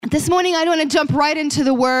This morning, I want to jump right into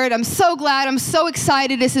the Word. I'm so glad. I'm so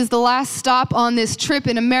excited. This is the last stop on this trip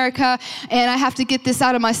in America, and I have to get this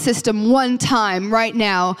out of my system one time right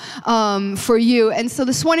now for you. And so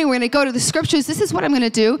this morning, we're going to go to the Scriptures. This is what I'm going to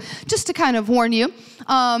do, just to kind of warn you.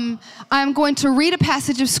 I'm going to read a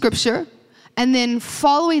passage of Scripture, and then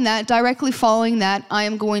directly following that, I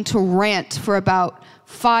am going to rant for about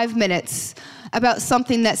 5 minutes about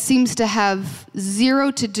something that seems to have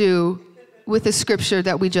zero to do with the scripture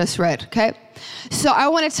that we just read, okay? So I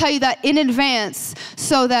want to tell you that in advance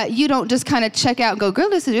so that you don't just kind of check out and go, girl,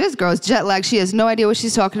 listen, this girl's jet lagged. She has no idea what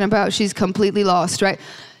she's talking about. She's completely lost, right?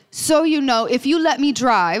 So you know, if you let me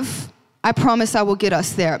drive, I promise I will get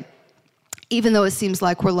us there, even though it seems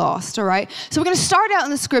like we're lost, all right? So we're going to start out in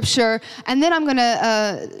the scripture, and then I'm going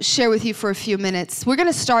to share with you for a few minutes. We're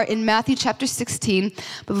going to start in Matthew chapter 16,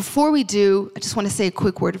 but before we do, I just want to say a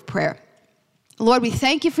quick word of prayer. Lord, we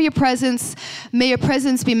thank you for your presence. May your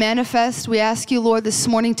presence be manifest. We ask you, Lord, this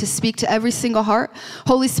morning to speak to every single heart.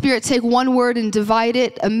 Holy Spirit, take one word and divide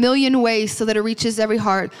it a million ways so that it reaches every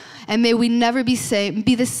heart. And may we never be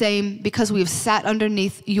the same because we have sat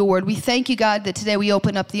underneath your word. We thank you, God, that today we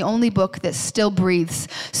open up the only book that still breathes.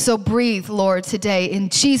 So breathe, Lord, today in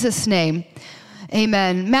Jesus' name.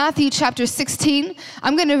 Amen. Matthew chapter 16.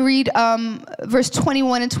 I'm going to read verse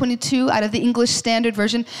 21 and 22 out of the English Standard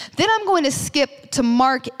Version. Then I'm going to skip to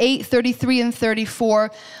Mark 8, 33 and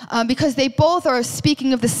 34 because they both are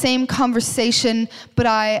speaking of the same conversation, but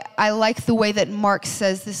I like the way that Mark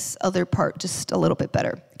says this other part just a little bit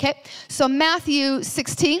better. Okay? So Matthew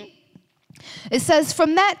 16. It says,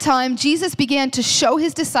 from that time, Jesus began to show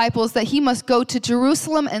his disciples that he must go to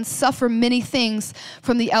Jerusalem and suffer many things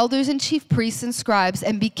from the elders and chief priests and scribes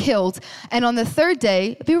and be killed, and on the third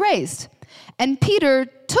day be raised. And Peter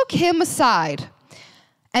took him aside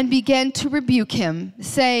and began to rebuke him,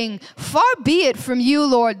 saying, far be it from you,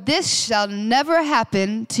 Lord, this shall never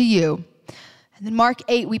happen to you. And then Mark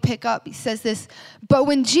 8, we pick up, he says this, but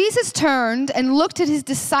when Jesus turned and looked at his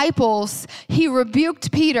disciples, he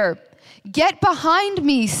rebuked Peter. Get behind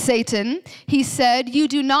me, Satan, he said. You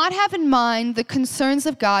do not have in mind the concerns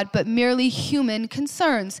of God, but merely human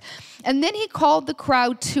concerns. And then he called the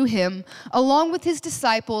crowd to him, along with his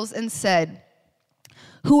disciples, and said,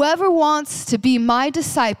 whoever wants to be my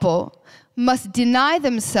disciple must deny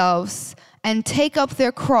themselves and take up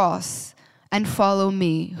their cross and follow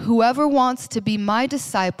me. Whoever wants to be my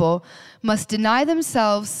disciple must deny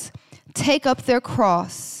themselves, take up their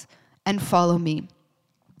cross, and follow me.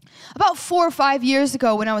 About 4 or 5 years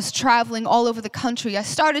ago, when I was traveling all over the country, I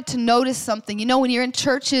started to notice something. You know, when you're in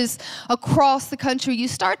churches across the country, you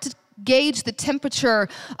start to gauge the temperature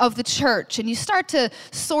of the church, and you start to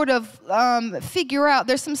sort of figure out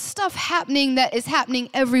there's some stuff happening that is happening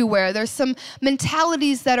everywhere. There's some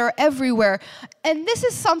mentalities that are everywhere. And this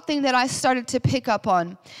is something that I started to pick up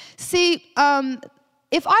on. See, if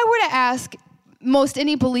I were to ask most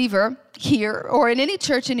any believer here or in any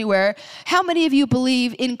church anywhere, how many of you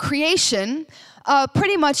believe in creation?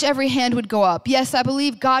 Pretty much every hand would go up. Yes, I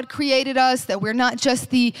believe God created us, that we're not just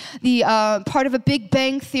the part of a Big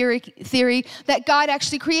Bang theory, that God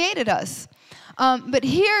actually created us. But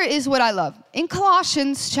here is what I love. In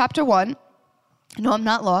Colossians chapter 1, no, I'm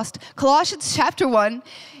not lost. Colossians chapter 1,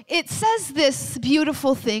 it says this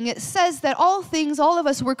beautiful thing. It says that all of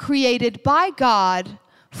us were created by God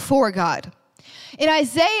for God. In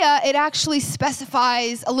Isaiah, it actually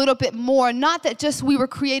specifies a little bit more, not that just we were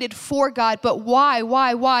created for God, but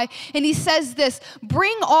why? And he says this,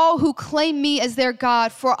 bring all who claim me as their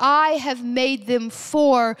God, for I have made them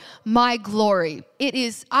for my glory. It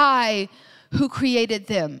is I who created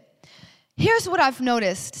them. Here's what I've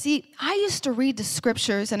noticed. See, I used to read the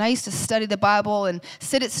scriptures and I used to study the Bible and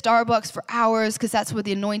sit at Starbucks for hours because that's where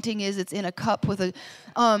the anointing is. It's in a cup with a,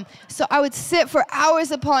 so I would sit for hours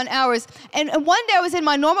upon hours. And one day I was in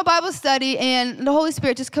my normal Bible study and the Holy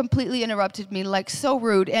Spirit just completely interrupted me, like so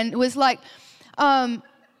rude. And it was like,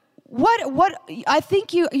 what, I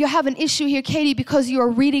think you have an issue here, Katie, because you are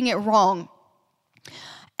reading it wrong.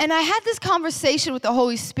 And I had this conversation with the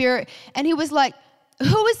Holy Spirit and he was like,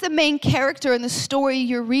 who is the main character in the story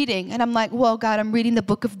you're reading? And I'm like, well, God, I'm reading the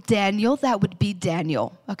book of Daniel. That would be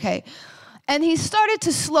Daniel, okay? And he started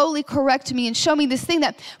to slowly correct me and show me this thing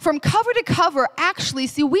that from cover to cover, actually,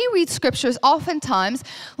 see, we read scriptures oftentimes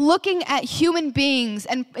looking at human beings,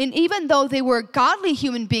 and even though they were godly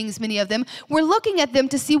human beings, many of them, we're looking at them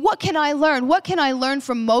to see, what can I learn? What can I learn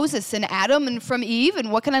from Moses and Adam and from Eve?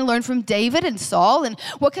 And what can I learn from David and Saul? And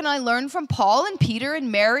what can I learn from Paul and Peter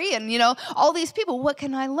and Mary and, you know, all these people? What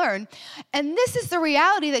can I learn? And this is the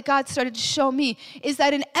reality that God started to show me, is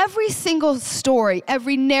that in every single story,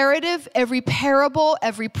 every narrative, every every parable,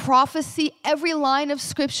 every prophecy, every line of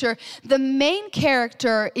scripture, the main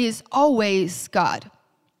character is always God.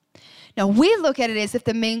 Now, we look at it as if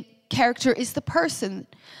the main character is the person.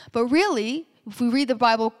 But really, if we read the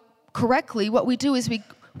Bible correctly, what we do is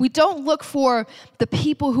we don't look for the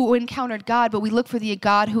people who encountered God, but we look for the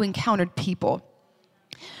God who encountered people.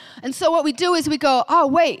 And so what we do is we go, oh,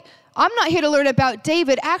 wait, I'm not here to learn about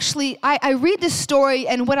David. Actually, I read this story,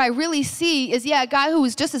 and what I really see is, yeah, a guy who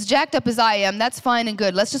is just as jacked up as I am. That's fine and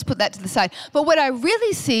good. Let's just put that to the side. But what I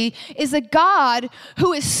really see is a God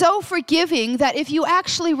who is so forgiving that if you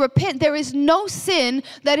actually repent, there is no sin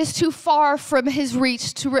that is too far from his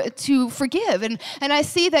reach to forgive. And I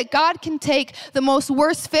see that God can take the most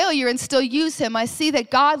worst failure and still use him. I see that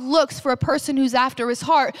God looks for a person who's after his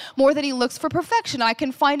heart more than he looks for perfection. I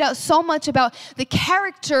can find out so much about the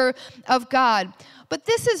character of God. But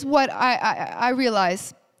this is what I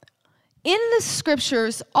realize. In the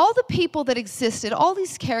scriptures, all the people that existed, all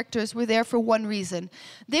these characters were there for one reason.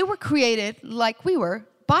 They were created, like we were,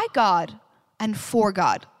 by God and for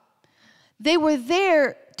God. They were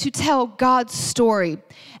there to tell God's story.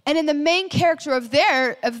 And in the main character of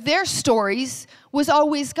their stories was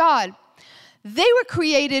always God. They were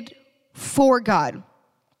created for God.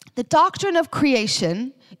 The doctrine of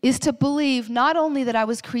creation is to believe not only that I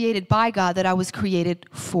was created by God, that I was created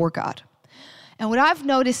for God. And what I've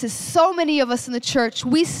noticed is so many of us in the church,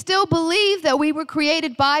 we still believe that we were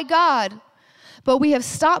created by God, but we have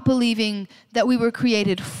stopped believing that we were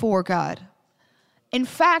created for God. In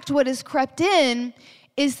fact, what has crept in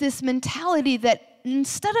is this mentality that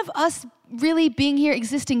instead of us really being here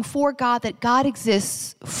existing for God, that God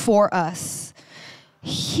exists for us.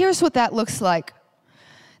 Here's what that looks like.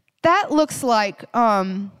 That looks like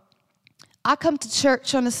I come to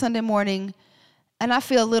church on a Sunday morning and I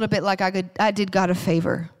feel a little bit like I did God a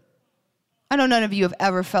favor. I know none of you have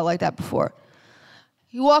ever felt like that before.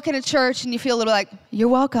 You walk into church and you feel a little like, you're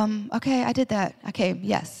welcome. Okay, I did that. Okay,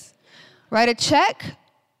 yes. Write a check,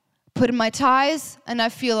 put in my tithes, and I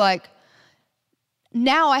feel like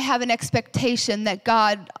now I have an expectation that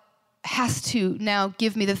God has to now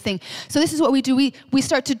give me the thing. So this is what we do. We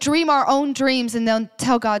start to dream our own dreams and then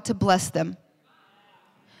tell God to bless them.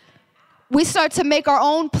 We start to make our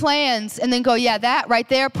own plans and then go, yeah, that right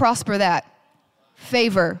there, prosper that.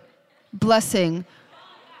 Favor, blessing,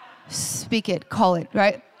 speak it, call it,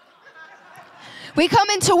 right? We come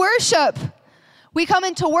into worship.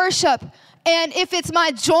 And if it's my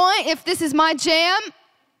joint, if this is my jam,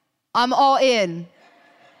 I'm all in.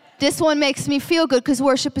 This one makes me feel good because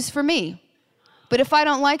worship is for me. But if I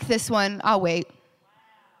don't like this one, I'll wait.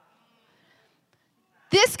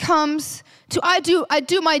 This comes to, I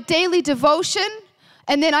do my daily devotion,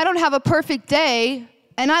 and then I don't have a perfect day,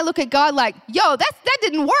 and I look at God like, yo, that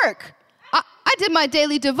didn't work. I did my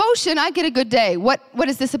daily devotion, I get a good day. What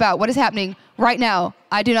is this about? What is happening right now?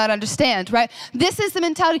 I do not understand, right? This is the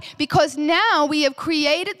mentality, because now we have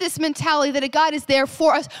created this mentality that a God is there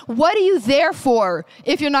for us. What are you there for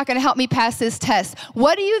if you're not going to help me pass this test?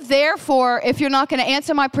 What are you there for if you're not going to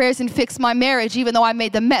answer my prayers and fix my marriage even though I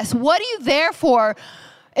made the mess? What are you there for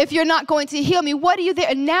if you're not going to heal me? What are you there?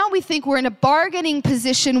 And now we think we're in a bargaining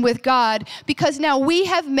position with God because now we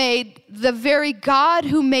have made the very God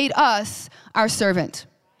who made us our servant.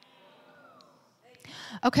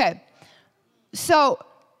 Okay. So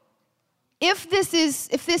if this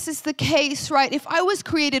is the case, right, if I was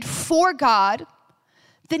created for God,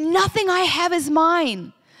 then nothing I have is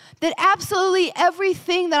mine. That absolutely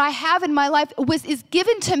everything that I have in my life is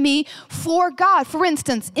given to me for God. For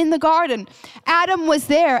instance, in the garden, Adam was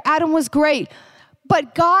there. Adam was great.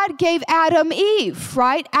 But God gave Adam Eve,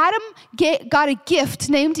 right? Adam got a gift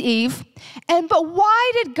named Eve. But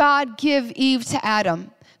why did God give Eve to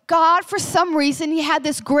Adam? God, for some reason, he had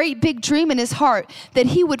this great big dream in his heart that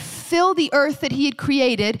he would fill the earth that he had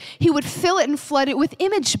created. He would fill it and flood it with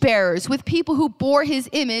image bearers, with people who bore his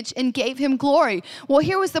image and gave him glory. Well,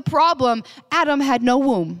 here was the problem. Adam had no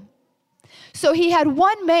womb. So he had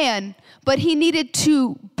one man, but he needed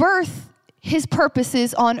to birth his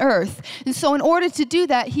purposes on earth. And so in order to do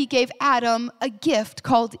that, he gave Adam a gift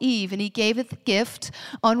called Eve, and he gave it the gift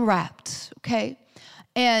unwrapped, okay?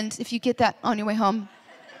 And if you get that on your way home,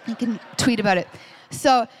 you can tweet about it.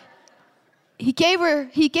 So he gave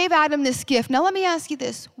Adam this gift. Now let me ask you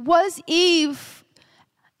this. Was Eve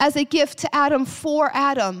as a gift to Adam for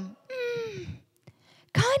Adam?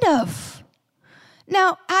 Kind of.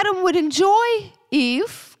 Now, Adam would enjoy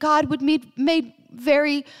Eve. God would made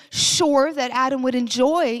very sure that Adam would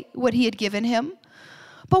enjoy what he had given him.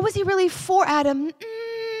 But was he really for Adam?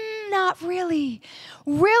 not really.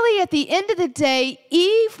 Really, at the end of the day,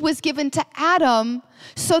 Eve was given to Adam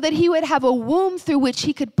so that he would have a womb through which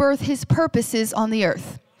he could birth his purposes on the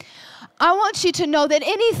earth. I want you to know that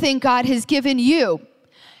anything God has given you,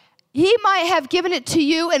 He might have given it to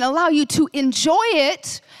you and allow you to enjoy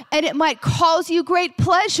it, and it might cause you great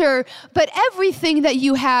pleasure, but everything that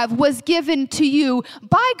you have was given to you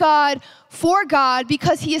by God, for God,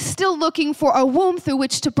 because He is still looking for a womb through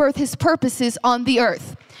which to birth His purposes on the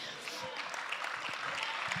earth.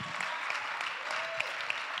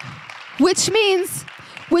 Which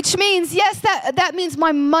means, yes, that means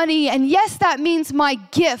my money, and yes, that means my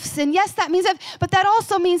gifts, and yes, that means that, but that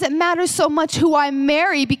also means it matters so much who I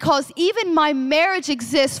marry, because even my marriage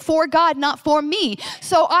exists for God, not for me.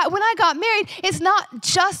 So when I got married, it's not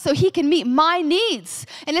just so He can meet my needs,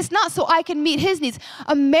 and it's not so I can meet His needs.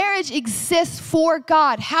 A marriage exists for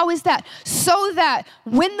God. How is that? So that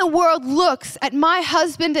when the world looks at my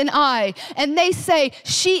husband and I, and they say,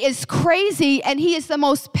 she is crazy, and he is the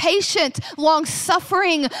most patient,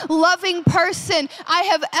 long-suffering, loving person I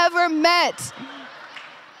have ever met.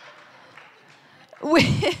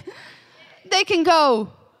 They can go,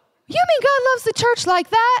 you mean God loves the church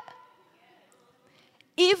like that?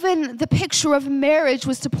 Even the picture of marriage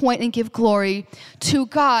was to point and give glory to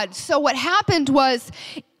God. So what happened was,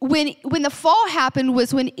 when the fall happened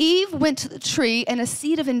was when Eve went to the tree and a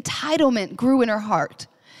seed of entitlement grew in her heart.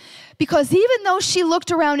 Because even though she looked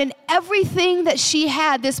around and everything that she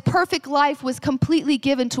had, this perfect life was completely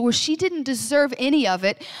given to her, she didn't deserve any of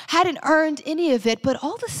it, hadn't earned any of it, but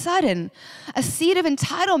all of a sudden, a seed of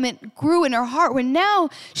entitlement grew in her heart where now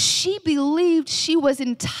she believed she was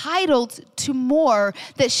entitled to more,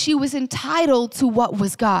 that she was entitled to what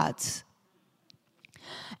was God's.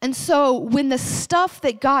 And so when the stuff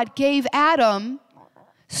that God gave Adam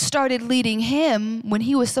started leading him when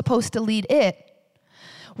he was supposed to lead it,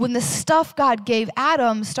 when the stuff God gave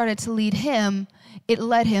Adam started to lead him, it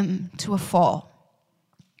led him to a fall.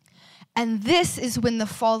 And this is when the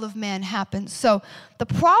fall of man happens. So the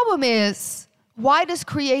problem is, why does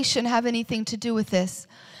creation have anything to do with this?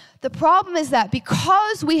 The problem is that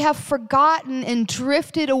because we have forgotten and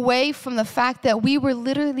drifted away from the fact that we were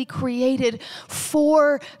literally created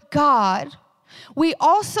for God, we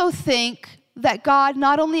also think that God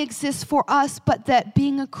not only exists for us, but that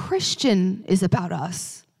being a Christian is about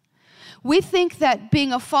us. We think that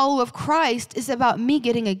being a follower of Christ is about me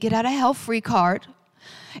getting a get-out-of-hell-free card.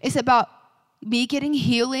 It's about me getting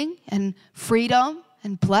healing and freedom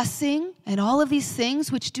and blessing and all of these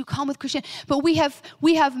things which do come with Christianity. But we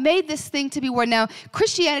have made this thing to be where now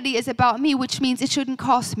Christianity is about me, which means it shouldn't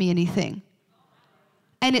cost me anything.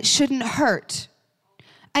 And it shouldn't hurt.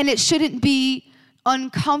 And it shouldn't be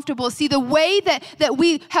uncomfortable. See, the way that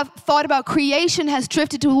we have thought about creation has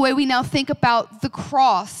drifted to the way we now think about the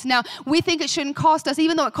cross. Now, we think it shouldn't cost us,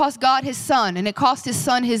 even though it cost God His Son, and it cost His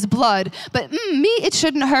Son His blood. But it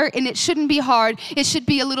shouldn't hurt, and it shouldn't be hard. It should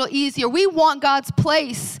be a little easier. We want God's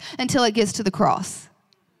place until it gets to the cross.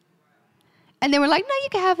 And then we're like, no, you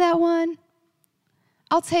can have that one.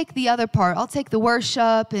 I'll take the other part. I'll take the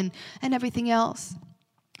worship and everything else.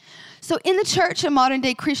 So in the church in modern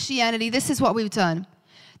day Christianity, this is what we've done.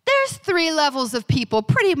 There's 3 levels of people,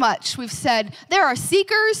 pretty much. We've said there are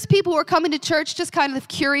seekers, people who are coming to church just kind of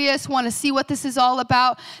curious, want to see what this is all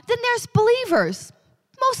about. Then there's believers,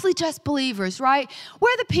 mostly just believers, right?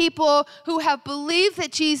 We're the people who have believed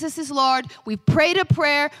that Jesus is Lord. We've prayed a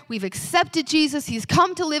prayer. We've accepted Jesus. He's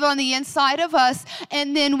come to live on the inside of us.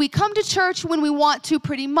 And then we come to church when we want to,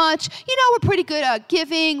 pretty much. You know, we're pretty good at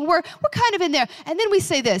giving. We're kind of in there. And then we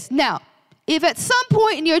say this. Now, if at some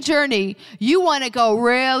point in your journey, you want to go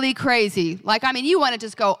really crazy, you want to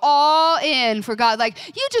just go all in for God,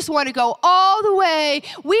 you just want to go all the way,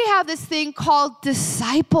 we have this thing called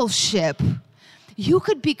discipleship. You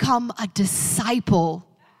could become a disciple,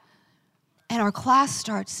 and our class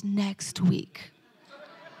starts next week.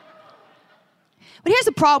 But here's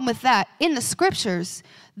the problem with that. In the scriptures,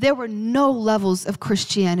 there were no levels of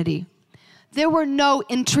Christianity. There were no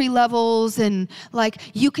entry levels and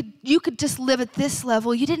you could just live at this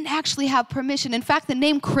level. You didn't actually have permission. In fact, the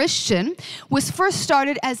name Christian was first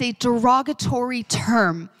started as a derogatory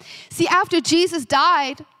term. See, after Jesus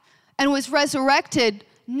died and was resurrected,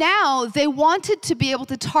 now they wanted to be able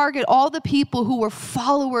to target all the people who were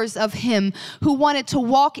followers of Him, who wanted to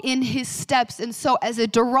walk in His steps. And so as a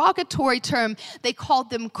derogatory term, they called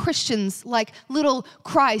them Christians, like little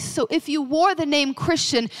Christ. So if you wore the name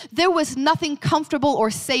Christian, there was nothing comfortable or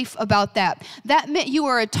safe about that. That meant you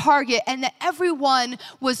were a target and that everyone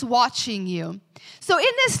was watching you. So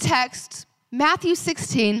in this text, Matthew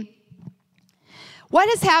 16, what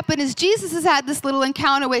has happened is Jesus has had this little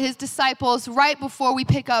encounter with his disciples right before we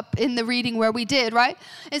pick up in the reading where we did, right?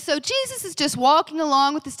 And so Jesus is just walking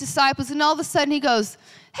along with his disciples, and all of a sudden he goes,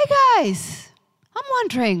 hey guys, I'm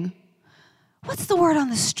wondering, what's the word on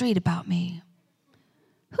the street about me?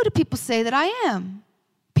 Who do people say that I am?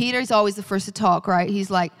 Peter's always the first to talk, right? He's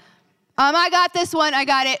like, I got this one, I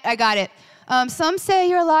got it. Some say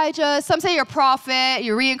you're Elijah, some say you're a prophet,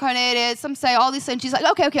 you're reincarnated, some say all these things. She's like,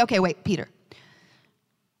 okay, wait, Peter.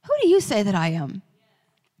 Who do you say that I am?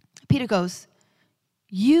 Peter goes,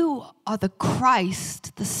 you are the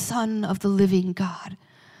Christ, the Son of the living God.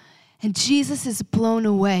 And Jesus is blown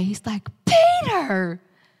away. He's like, Peter,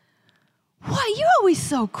 what, you're always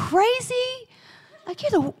so crazy? Like he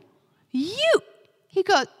goes,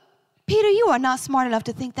 Peter, you are not smart enough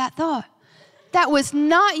to think that thought. That was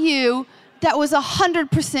not you. That was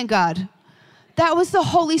 100% God. That was the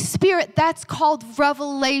Holy Spirit. That's called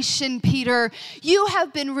revelation, Peter. You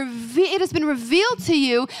have been it has been revealed to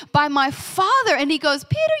you by my Father. And he goes,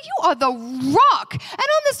 Peter, you are the rock. And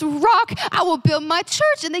on this rock, I will build my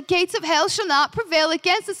church, and the gates of hell shall not prevail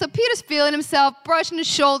against it. So Peter's feeling himself, brushing his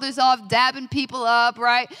shoulders off, dabbing people up,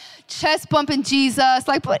 right? Chest bumping Jesus.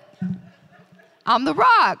 Like, but I'm the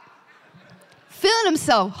rock. Feeling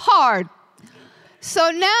himself hard. So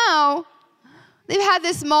now they've had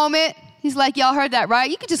this moment. He's like, y'all heard that,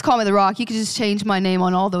 right? You could just call me the Rock. You could just change my name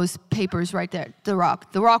on all those papers right there. The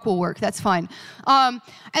Rock. The Rock will work. That's fine. And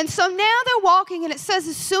so now they're walking, and it says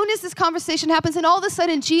as soon as this conversation happens, and all of a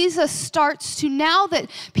sudden Jesus starts to, now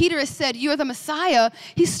that Peter has said, you're the Messiah,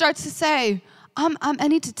 he starts to say, I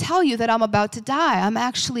need to tell you that I'm about to die. I'm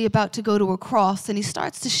actually about to go to a cross. And he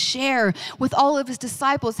starts to share with all of his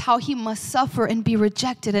disciples how he must suffer and be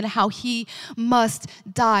rejected and how he must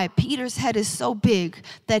die. Peter's head is so big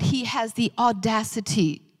that he has the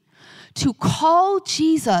audacity to call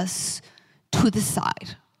Jesus to the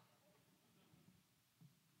side.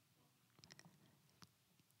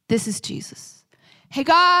 This is Jesus. Hey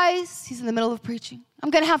guys, he's in the middle of preaching. I'm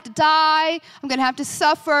going to have to die. I'm going to have to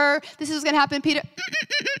suffer. This is going to happen, Peter.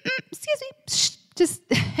 Excuse me. Shh, just,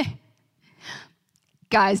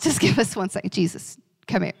 guys, just give us 1 second. Jesus,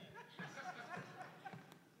 come here.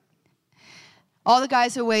 All the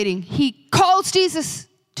guys are waiting. He calls Jesus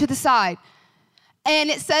to the side. And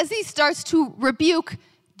it says he starts to rebuke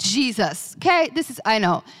Jesus. Okay, I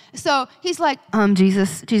know. So he's like,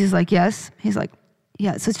 Jesus. Jesus is like, yes. He's like,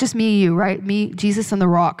 yeah, so it's just me and you, right? Me, Jesus, and the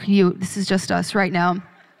Rock. You, this is just us right now.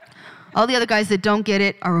 All the other guys that don't get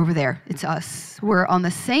it are over there. It's us. We're on the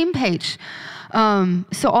same page. So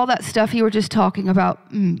all that stuff you were just talking about,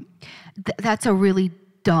 that's a really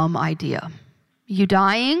dumb idea. You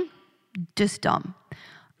dying? Just dumb.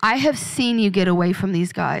 I have seen you get away from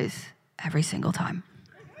these guys every single time.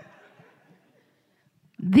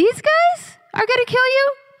 These guys are going to kill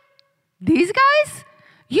you? These guys?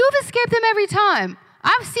 You've escaped them every time.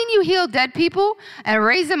 I've seen you heal dead people and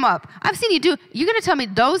raise them up. I've seen you do. You're going to tell me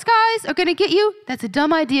those guys are going to get you? That's a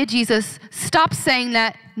dumb idea, Jesus. Stop saying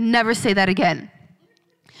that. Never say that again.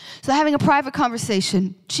 So having a private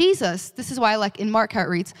conversation, Jesus, this is why I like in Mark how it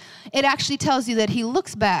reads, it actually tells you that he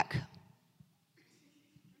looks back.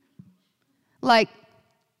 Like,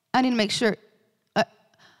 I need to make sure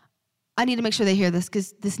they hear this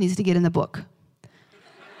because this needs to get in the book.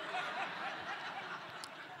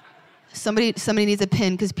 Somebody needs a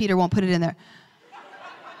pen because Peter won't put it in there.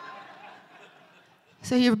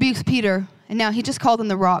 So he rebukes Peter, and now he just called him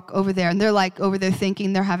the Rock over there, and they're like over there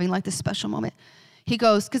thinking they're having like this special moment. He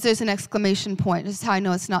goes, because there's an exclamation point. This is how I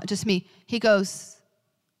know it's not just me. He goes,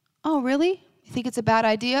 oh, really? You think it's a bad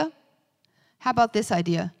idea? How about this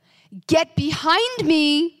idea? Get behind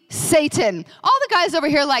me, Satan. All the guys over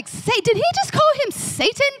here like, did he just call him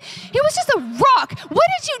Satan? He was just a rock. What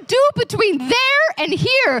did you do between there and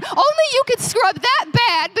here? Only you could scrub that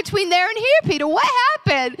bad between there and here, Peter. What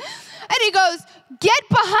happened? And he goes, get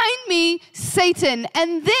behind me, Satan.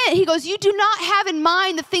 And then he goes, you do not have in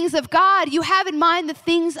mind the things of God. You have in mind the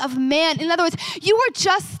things of man. In other words, you were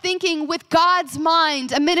just thinking with God's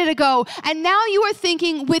mind a minute ago, and now you are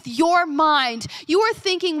thinking with your mind. You are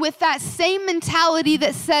thinking with that same mentality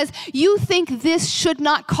that says, you think this should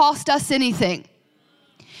not cost us anything.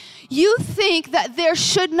 You think that there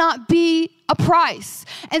should not be a price.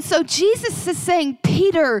 And so Jesus is saying,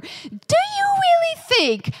 Peter, do you really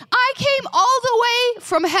think I came all the way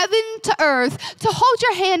from heaven to earth to hold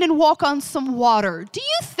your hand and walk on some water? Do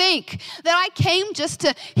you think that I came just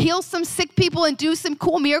to heal some sick people and do some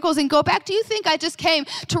cool miracles and go back? Do you think I just came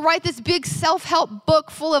to write this big self-help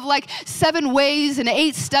book full of like 7 ways and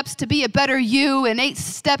 8 steps to be a better you and 8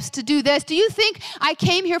 steps to do this? Do you think I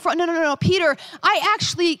came here for, no, Peter, I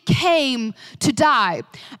actually came to die.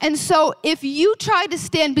 And so if you try to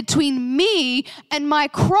stand between me and my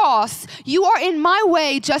cross, you are in my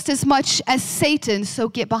way just as much as Satan, so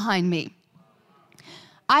get behind me.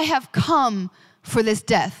 I have come for this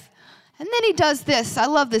death. And then he does this. I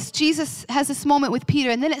love this. Jesus has this moment with Peter,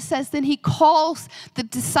 and then it says, then he calls the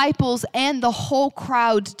disciples and the whole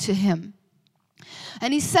crowd to him.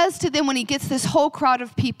 And he says to them when he gets this whole crowd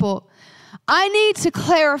of people, I need to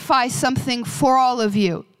clarify something for all of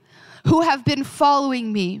you who have been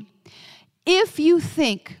following me. If you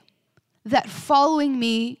think that following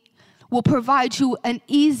me will provide you an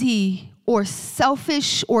easy or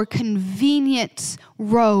selfish or convenient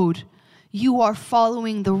road, you are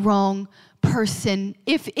following the wrong person.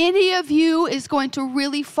 If any of you is going to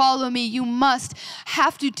really follow me, you must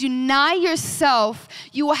have to deny yourself.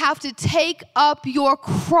 You will have to take up your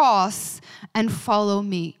cross and follow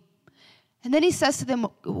me. And then he says to them,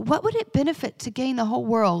 what would it benefit to gain the whole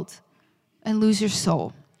world and lose your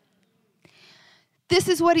soul? This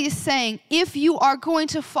is what he is saying. If you are going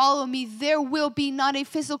to follow me, there will be not a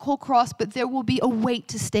physical cross, but there will be a weight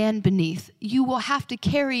to stand beneath. You will have to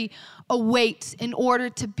carry a weight in order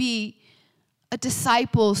to be a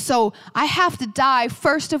disciple. So I have to die,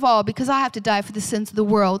 first of all, because I have to die for the sins of the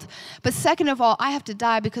world. But second of all, I have to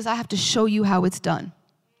die because I have to show you how it's done.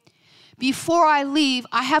 Before I leave,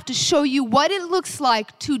 I have to show you what it looks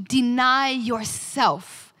like to deny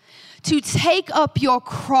yourself, to take up your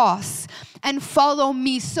cross and follow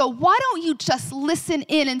me. So why don't you just listen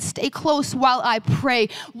in and stay close while I pray?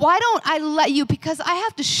 Why don't I let you? Because I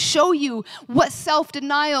have to show you what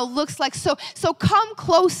self-denial looks like. So come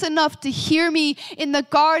close enough to hear me in the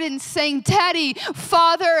garden saying, Daddy,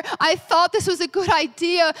 Father, I thought this was a good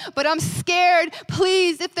idea, but I'm scared.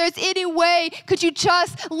 Please, if there's any way, could you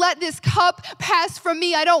just let this cup pass from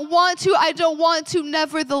me? I don't want to.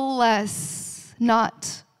 Nevertheless,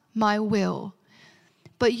 not my will,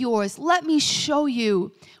 but yours. Let me show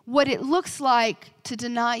you what it looks like to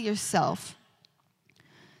deny yourself.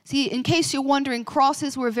 See, in case you're wondering,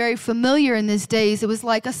 crosses were very familiar in these days. It was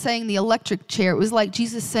like us saying the electric chair. It was like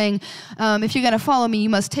Jesus saying, if you're going to follow me, you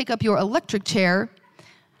must take up your electric chair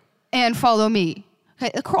and follow me.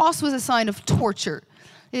 Okay? The cross was a sign of torture.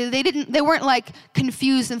 They weren't like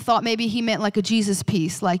confused and thought maybe he meant like a Jesus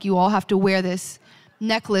piece, like you all have to wear this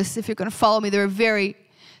necklace if you're going to follow me. They were very...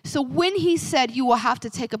 So when he said you will have to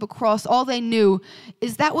take up a cross, all they knew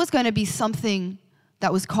is that was going to be something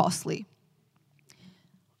that was costly.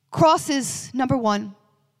 Crosses, number one,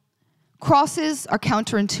 crosses are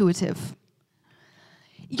counterintuitive.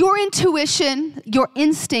 Your intuition, your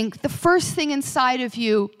instinct, the first thing inside of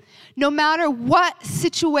you, no matter what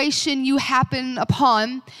situation you happen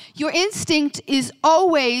upon, your instinct is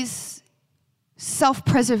always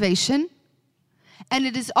self-preservation. And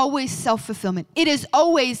it is always self-fulfillment. It is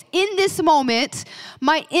always, in this moment,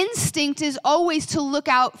 my instinct is always to look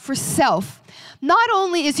out for self. Not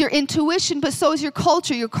only is your intuition, but so is your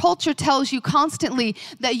culture. Your culture tells you constantly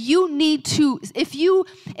that you need to, if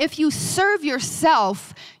you serve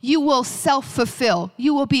yourself, you will self-fulfill.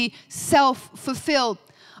 You will be self-fulfilled.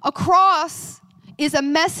 A cross is a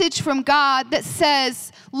message from God that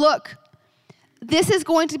says, look, this is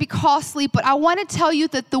going to be costly, but I want to tell you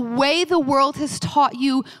that the way the world has taught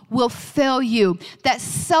you will fail you. That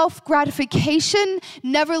self-gratification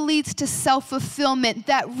never leads to self-fulfillment.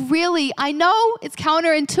 That really, I know it's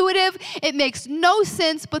counterintuitive, it makes no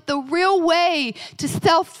sense, but the real way to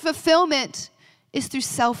self-fulfillment is through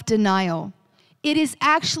self-denial. It is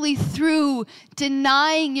actually through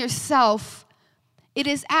denying yourself. It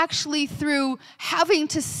is actually through having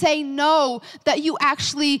to say no that you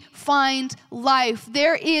actually find life.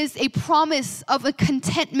 There is a promise of a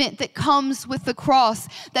contentment that comes with the cross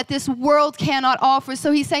that this world cannot offer.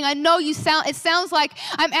 So he's saying, I know it sounds like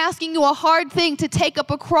I'm asking you a hard thing to take up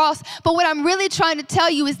a cross, but what I'm really trying to tell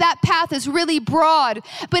you is that path is really broad,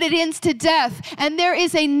 but it ends to death. And there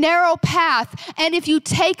is a narrow path. And if you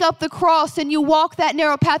take up the cross and you walk that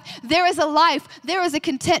narrow path, there is a life, there is a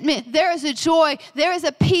contentment, there is a joy, there is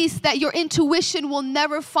a peace that your intuition will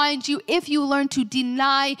never find you if you learn to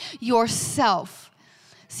deny yourself.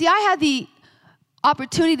 See, I had the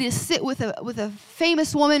opportunity to sit with a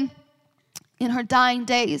famous woman in her dying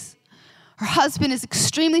days. Her husband is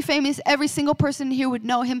extremely famous. Every single person here would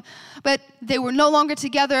know him. But they were no longer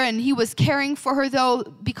together, and he was caring for her, though,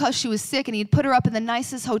 because she was sick, and he'd put her up in the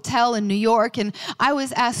nicest hotel in New York, and I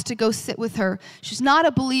was asked to go sit with her. She's not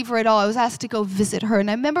a believer at all. I was asked to go visit her, and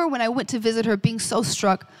I remember when I went to visit her being so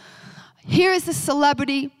struck. Here is this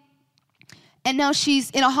celebrity, and now she's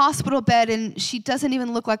in a hospital bed, and she doesn't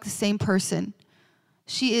even look like the same person.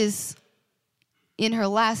 She is in her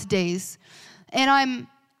last days, and I'm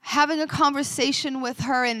having a conversation with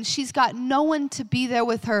her, and she's got no one to be there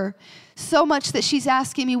with her, so much that she's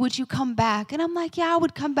asking me, would you come back? And I'm like, yeah, I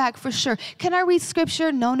would come back for sure. Can I read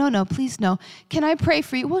scripture? No, please no. Can I pray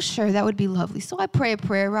for you? Well, sure, that would be lovely. So I pray a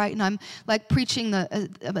prayer, right? And I'm like preaching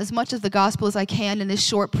as much of the gospel as I can in this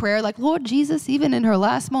short prayer, like, Lord Jesus, even in her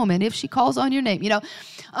last moment, if she calls on your name,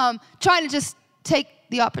 trying to just take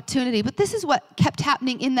the opportunity. But this is what kept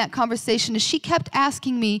happening in that conversation, is she kept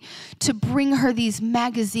asking me to bring her these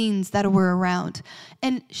magazines that were around.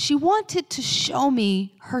 And she wanted to show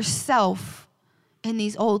me herself in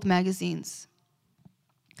these old magazines.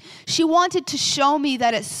 She wanted to show me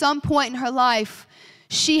that at some point in her life,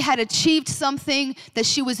 she had achieved something, that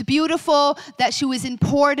she was beautiful, that she was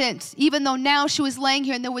important, even though now she was laying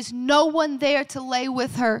here and there was no one there to lay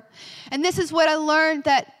with her. And this is what I learned,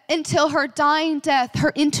 that until her dying death,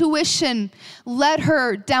 her intuition led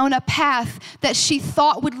her down a path that she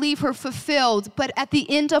thought would leave her fulfilled. But at the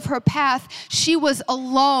end of her path, she was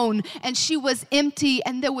alone and she was empty,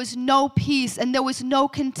 and there was no peace and there was no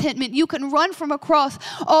contentment. You can run from a cross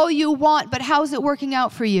all you want, but how's it working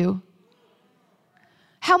out for you?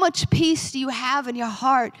 How much peace do you have in your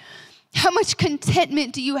heart? How much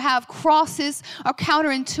contentment do you have? Crosses are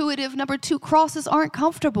counterintuitive. Number two, crosses aren't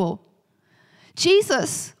comfortable.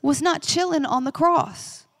 Jesus was not chilling on the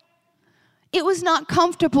cross. It was not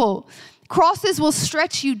comfortable. Crosses will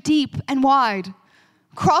stretch you deep and wide.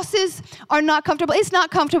 Crosses are not comfortable. It's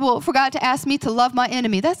not comfortable for God to ask me to love my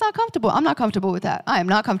enemy. That's not comfortable. I'm not comfortable with that. I am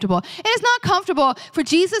not comfortable. It is not comfortable for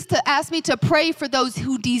Jesus to ask me to pray for those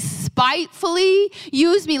who despitefully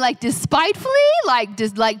use me, like despitefully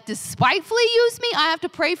use me. I have to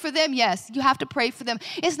pray for them. Yes, you have to pray for them.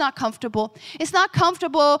 It's not comfortable. It's not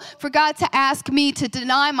comfortable for God to ask me to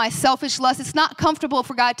deny my selfish lust. It's not comfortable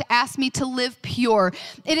for God to ask me to live pure.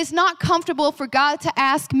 It is not comfortable for God to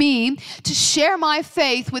ask me to share my faith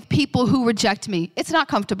with people who reject me. It's not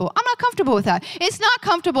comfortable. I'm not comfortable with that. It's not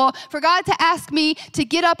comfortable for God to ask me to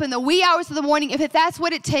get up in the wee hours of the morning if that's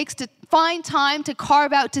what it takes to find time to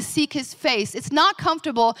carve out to seek his face. It's not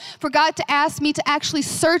comfortable for God to ask me to actually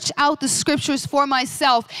search out the scriptures for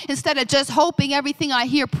myself instead of just hoping everything I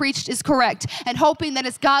hear preached is correct and hoping that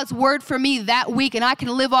it's God's word for me that week and I can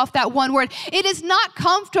live off that one word. It is not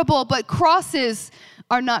comfortable, but crosses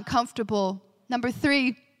are not comfortable. Number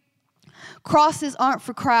three, crosses aren't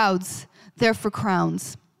for crowds, they're for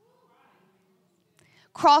crowns.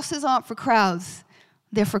 Crosses aren't for crowds,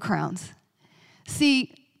 they're for crowns.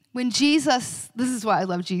 See, when Jesus, this is why I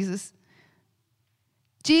love Jesus.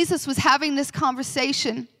 Jesus was having this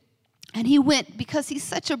conversation, and he went, because he's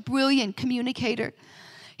such a brilliant communicator.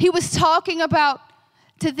 He was talking about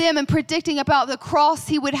to them and predicting about the cross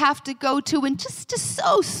he would have to go to, and just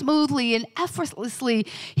so smoothly and effortlessly,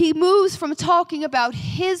 he moves from talking about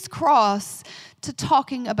his cross to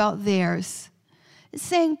talking about theirs.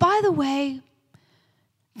 Saying, by the way,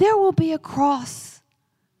 there will be a cross.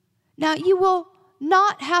 Now, you will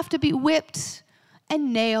not have to be whipped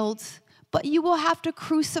and nailed, but you will have to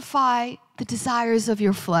crucify the desires of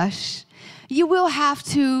your flesh. You will have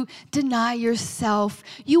to deny yourself.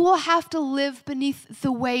 You will have to live beneath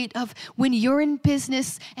the weight of when you're in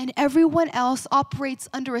business and everyone else operates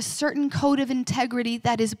under a certain code of integrity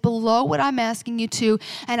that is below what I'm asking you to.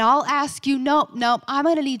 And I'll ask you, nope, I'm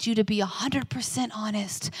going to need you to be 100%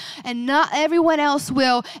 honest. And not everyone else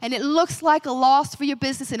will. And it looks like a loss for your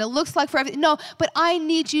business and it looks like for everything. No, but I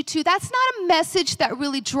need you to. That's not a message that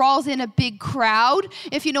really draws in a big crowd,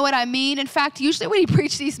 if you know what I mean. In fact, usually when you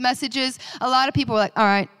preach these messages, a lot of people are like, all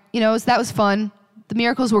right, that was fun. The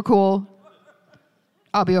miracles were cool.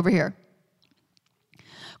 I'll be over here.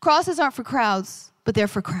 Crosses aren't for crowds, but they're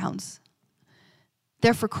for crowns.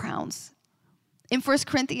 They're for crowns. In 1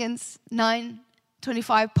 Corinthians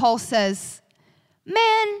 9:25, Paul says,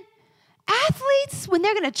 man, athletes, when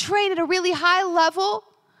they're going to train at a really high level,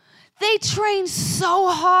 they train so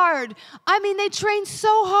hard. They train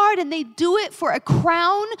so hard and they do it for a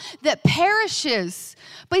crown that perishes.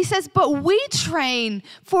 But he says, but we train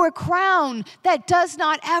for a crown that does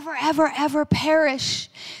not ever perish.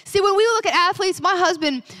 See, when we look at athletes, my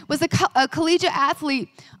husband was a collegiate athlete.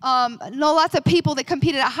 Know lots of people that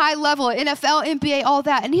competed at a high level, NFL, NBA, all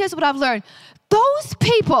that. And here's what I've learned. Those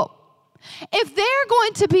people If they're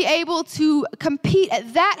going to be able to compete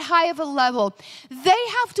at that high of a level, they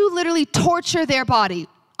have to literally torture their body.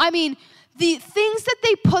 I mean, the things that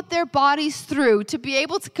they put their bodies through to be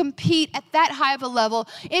able to compete at that high of a level,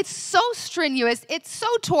 it's so strenuous, it's so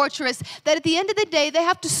torturous that at the end of the day, they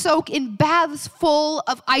have to soak in baths full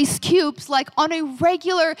of ice cubes like on a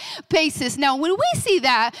regular basis. Now, when we see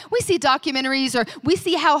that, we see documentaries or we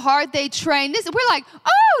see how hard they train. We're like,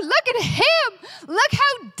 oh, look at him. Look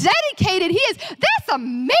how dedicated he is. That's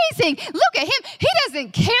amazing. Look at him. He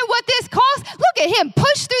doesn't care what this costs. Look at him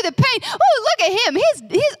push through the pain. Oh, look at him.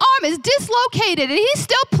 His arm is dislocated and he's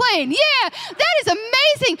still playing. Yeah, that is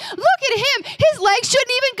amazing. Look at him. His legs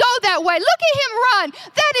shouldn't even go that way. Look at him run.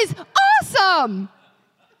 That is awesome.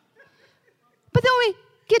 But then when we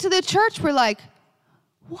get to the church, we're like,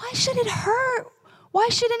 why should it hurt? Why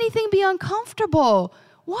should anything be uncomfortable?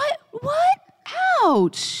 What?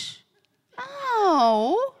 Ouch.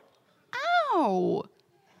 Ow. Ow.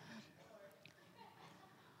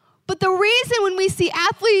 But the reason when we see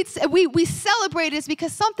athletes, we celebrate is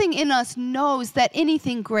because something in us knows that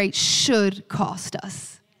anything great should cost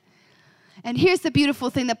us. And here's the beautiful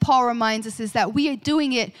thing that Paul reminds us is that we are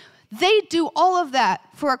doing it. They do all of that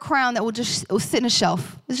for a crown that will sit in a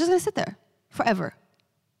shelf. It's just going to sit there forever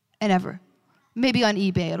and ever. Maybe on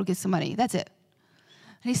eBay, it'll get some money. That's it.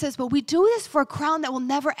 And he says, but we do this for a crown that will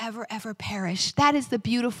never, ever, ever perish. That is the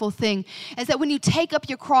beautiful thing, is that when you take up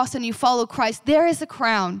your cross and you follow Christ, there is a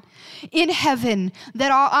crown in heaven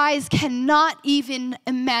that our eyes cannot even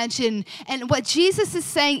imagine. And what Jesus is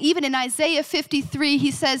saying, even in Isaiah 53,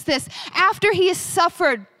 he says this, after he has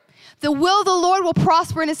suffered, the will of the Lord will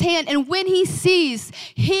prosper in his hand, and when he sees,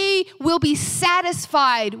 he will be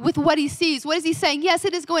satisfied with what he sees. What is he saying? Yes,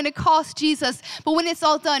 it is going to cost Jesus, but when it's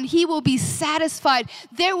all done, he will be satisfied.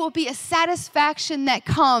 There will be a satisfaction that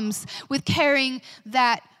comes with carrying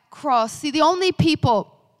that cross. See, the only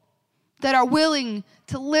people that are willing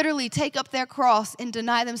to literally take up their cross and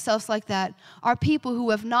deny themselves like that are people who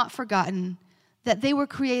have not forgotten that they were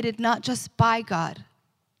created not just by God,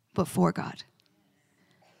 but for God.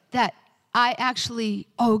 That I actually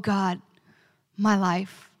owe God my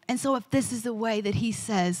life. And so if this is the way that he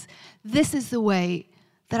says, this is the way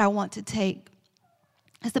that I want to take.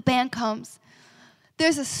 As the band comes,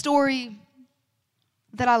 there's a story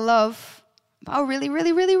that I love about a really,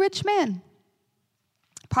 really, really rich man.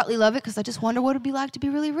 Partly love it because I just wonder what it'd be like to be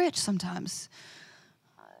really rich sometimes.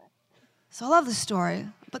 So I love the story.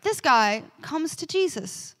 But this guy comes to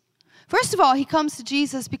Jesus. First of all, he comes to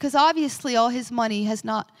Jesus because obviously all his money has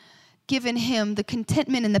not given him the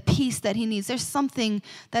contentment and the peace that he needs. There's something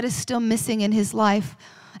that is still missing in his life.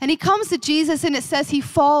 And he comes to Jesus and it says he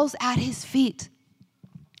falls at his feet.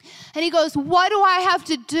 And he goes, what do I have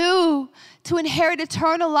to do to inherit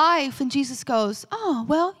eternal life? And Jesus goes, oh,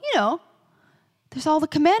 well, there's all the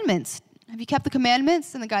commandments. Have you kept the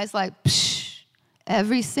commandments? And the guy's like, psh,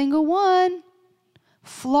 every single one.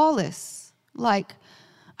 Flawless. Like,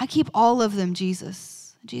 I keep all of them,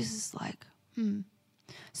 Jesus. Jesus is like,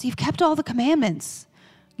 So you've kept all the commandments.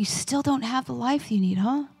 You still don't have the life you need,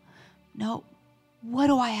 huh? No. What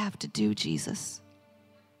do I have to do, Jesus?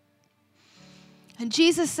 And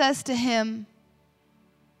Jesus says to him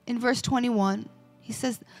in verse 21, he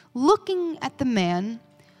says, looking at the man,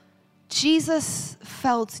 Jesus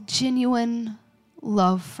felt genuine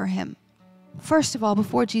love for him. First of all,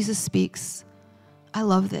 before Jesus speaks, I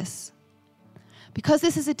love this. Because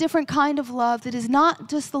this is a different kind of love that is not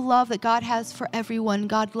just the love that God has for everyone.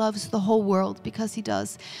 God loves the whole world because he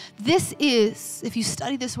does. This is, if you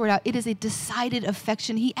study this word out, it is a decided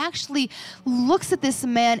affection. He actually looks at this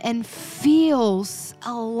man and feels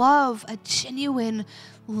a love, a genuine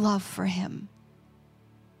love for him.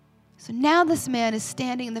 So now this man is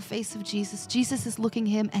standing in the face of Jesus. Jesus is looking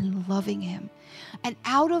at him and loving him. And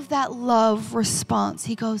out of that love response,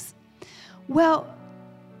 he goes, well,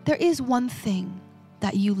 there is one thing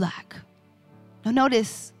that you lack. Now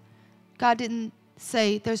notice, God didn't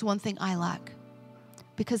say there's one thing I lack,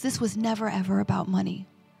 because this was never ever about money.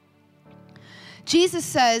 Jesus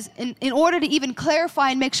says, in order to even clarify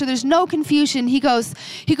and make sure there's no confusion, he goes,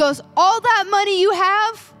 all that money you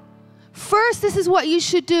have, first this is what you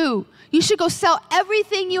should do. You should go sell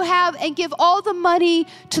everything you have and give all the money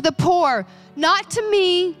to the poor. Not to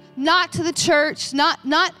me, not to the church,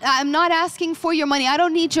 I'm not asking for your money. I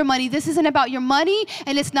don't need your money. This isn't about your money,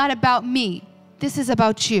 and it's not about me. This is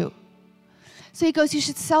about you. So he goes, you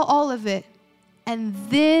should sell all of it, and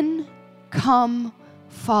then come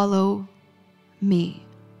follow me.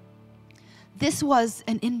 This was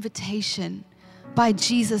an invitation by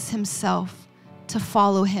Jesus himself to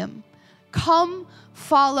follow him. Come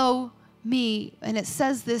follow me. And it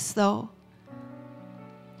says this though.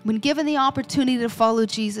 When given the opportunity to follow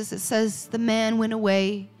Jesus, it says the man went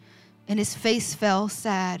away and his face fell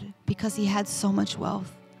sad because he had so much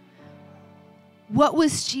wealth. What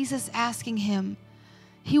was Jesus asking him?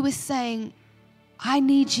 He was saying, I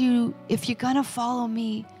need you, if you're going to follow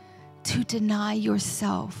me, to deny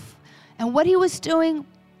yourself. And what he was doing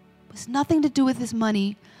was nothing to do with his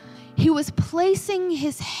money. He was placing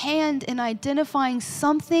his hand and identifying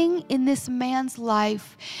something in this man's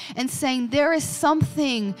life and saying, there is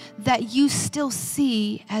something that you still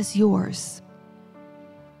see as yours.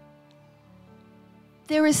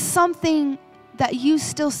 There is something that you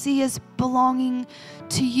still see as belonging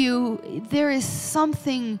to you. There is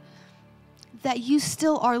something that you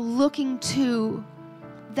still are looking to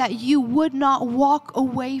that you would not walk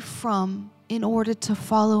away from in order to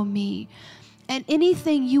follow me. And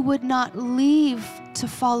anything you would not leave to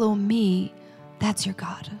follow me, that's your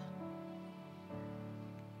God.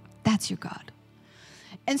 That's your God.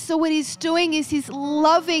 And so what he's doing is he's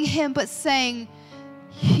loving him, but saying,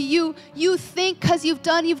 you think because you've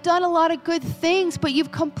done a lot of good things, but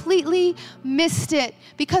you've completely missed it,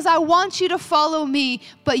 because I want you to follow me,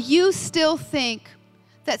 but you still think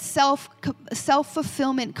that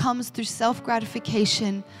self-fulfillment comes through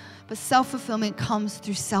self-gratification, but self-fulfillment comes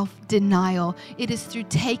through self-denial. It is through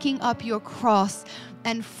taking up your cross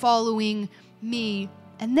and following me.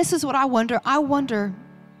 And this is what I wonder. I wonder,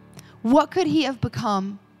 what could he have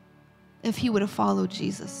become if he would have followed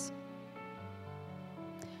Jesus?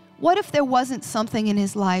 What if there wasn't something in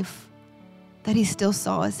his life that he still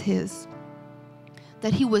saw as his,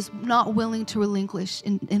 that he was not willing to relinquish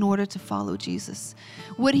in order to follow Jesus?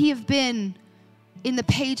 Would he have been in the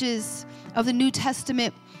pages of the New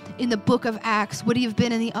Testament, in the book of Acts? Would he have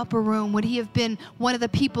been in the upper room? Would he have been one of the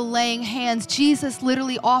people laying hands? Jesus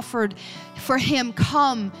literally offered for him,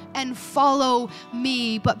 come and follow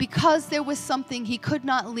me. But because there was something he could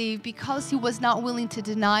not leave, because he was not willing to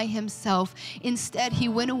deny himself, instead he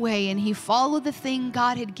went away and he followed the thing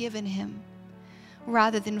God had given him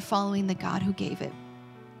rather than following the God who gave it.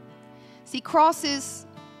 See, crosses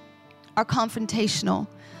are confrontational.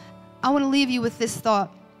 I want to leave you with this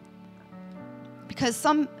thought, because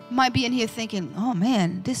some might be in here thinking, oh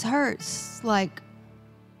man, this hurts. Like,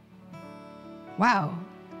 wow.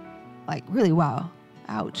 Like, really, wow.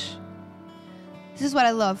 Ouch. This is what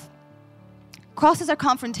I love. Crosses are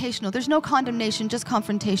confrontational. There's no condemnation, just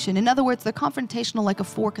confrontation. In other words, they're confrontational like a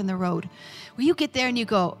fork in the road, where you get there and you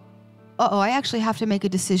go, uh-oh, I actually have to make a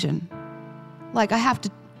decision. Like, I have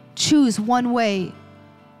to choose one way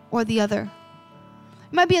or the other.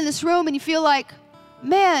 You might be in this room and you feel like,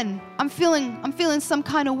 man, I'm feeling some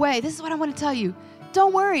kind of way. This is what I want to tell you.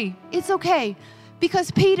 Don't worry. It's okay.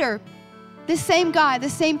 Because Peter, this same guy, the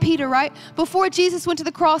same Peter, right? Before Jesus went to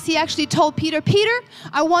the cross, he actually told Peter, Peter,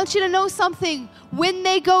 I want you to know something. When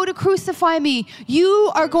they go to crucify me,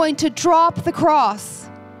 you are going to drop the cross.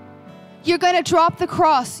 You're going to drop the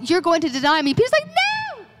cross. You're going to deny me. Peter's like,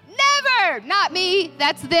 no, never. Not me.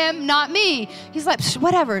 That's them, not me. He's like,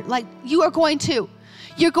 whatever. Like, you are going to.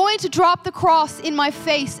 You're going to drop the cross in my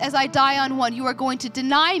face as I die on one. You are going to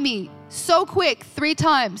deny me so quick 3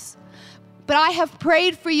 times. But I have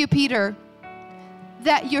prayed for you, Peter,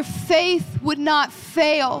 that your faith would not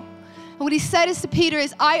fail. And what he said is to Peter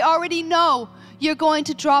is, I already know you're going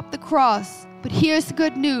to drop the cross. But here's the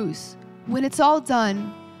good news. When it's all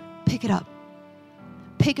done, pick it up.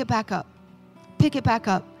 Pick it back up. Pick it back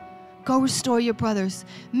up. Go restore your brothers.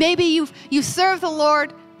 Maybe you've served the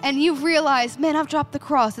Lord and you've realized, man, I've dropped the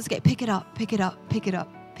cross. Let's pick it up, pick it up, pick it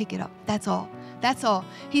up, pick it up. That's all. That's all.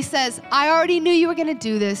 He says, I already knew you were going to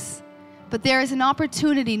do this, but there is an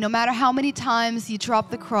opportunity, no matter how many times you drop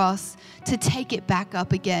the cross, to take it back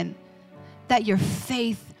up again, that your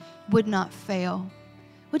faith would not fail.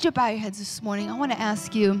 Would you bow your heads this morning? I want to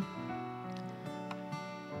ask you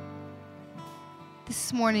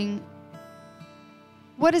this morning,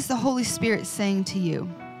 what is the Holy Spirit saying to you?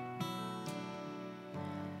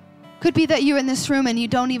 Could be that you're in this room and you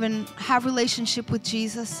don't even have relationship with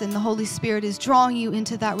Jesus, and the Holy Spirit is drawing you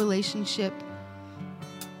into that relationship.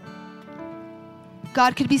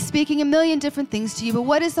 God could be speaking a million different things to you, but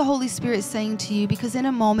what is the Holy Spirit saying to you? Because in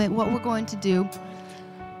a moment, what we're going to do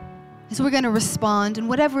is we're going to respond, and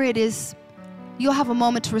whatever it is, you'll have a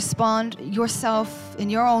moment to respond yourself in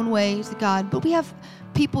your own way to God. But we have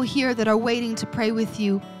people here that are waiting to pray with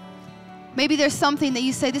you. Maybe there's something that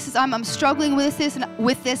you say, I'm struggling with this,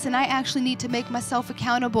 and I actually need to make myself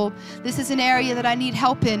accountable. This is an area that I need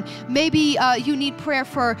help in. Maybe you need prayer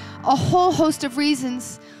for a whole host of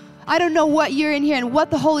reasons. I don't know what you're in here and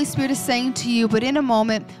what the Holy Spirit is saying to you, but in a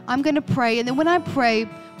moment, I'm going to pray. And then when I pray,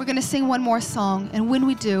 we're going to sing one more song. And when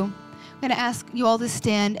we do, I'm going to ask you all to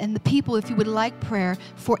stand. And the people, if you would like prayer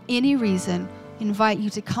for any reason, invite you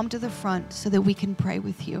to come to the front so that we can pray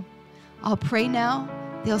with you. I'll pray now.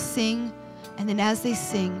 They'll sing. And then as they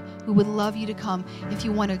sing, we would love you to come. If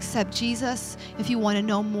you want to accept Jesus, if you want to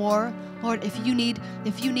know more, Lord, if you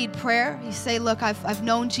need prayer, you say, look, I've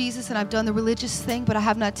known Jesus and I've done the religious thing, but I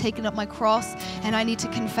have not taken up my cross and I need to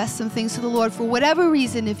confess some things to the Lord. For whatever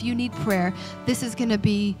reason, if you need prayer, this is going to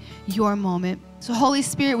be your moment. So Holy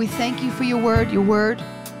Spirit, we thank you for your word. Your word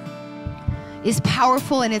is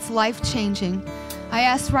powerful and it's life-changing. I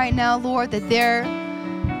ask right now, Lord, that there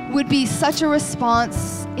would be such a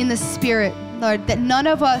response in the Spirit, Lord, that none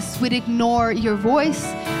of us would ignore your voice,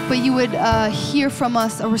 but you would hear from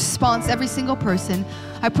us a response, every single person.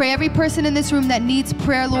 I pray every person in this room that needs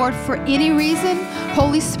prayer, Lord, for any reason,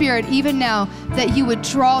 Holy Spirit, even now, that you would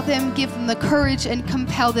draw them, give them the courage, and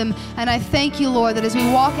compel them. And I thank you, Lord, that as we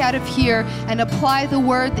walk out of here and apply the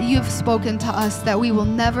word that you have spoken to us, that we will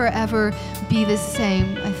never, ever be the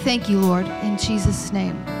same. I thank you, Lord, in Jesus'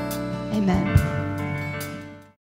 name. Amen.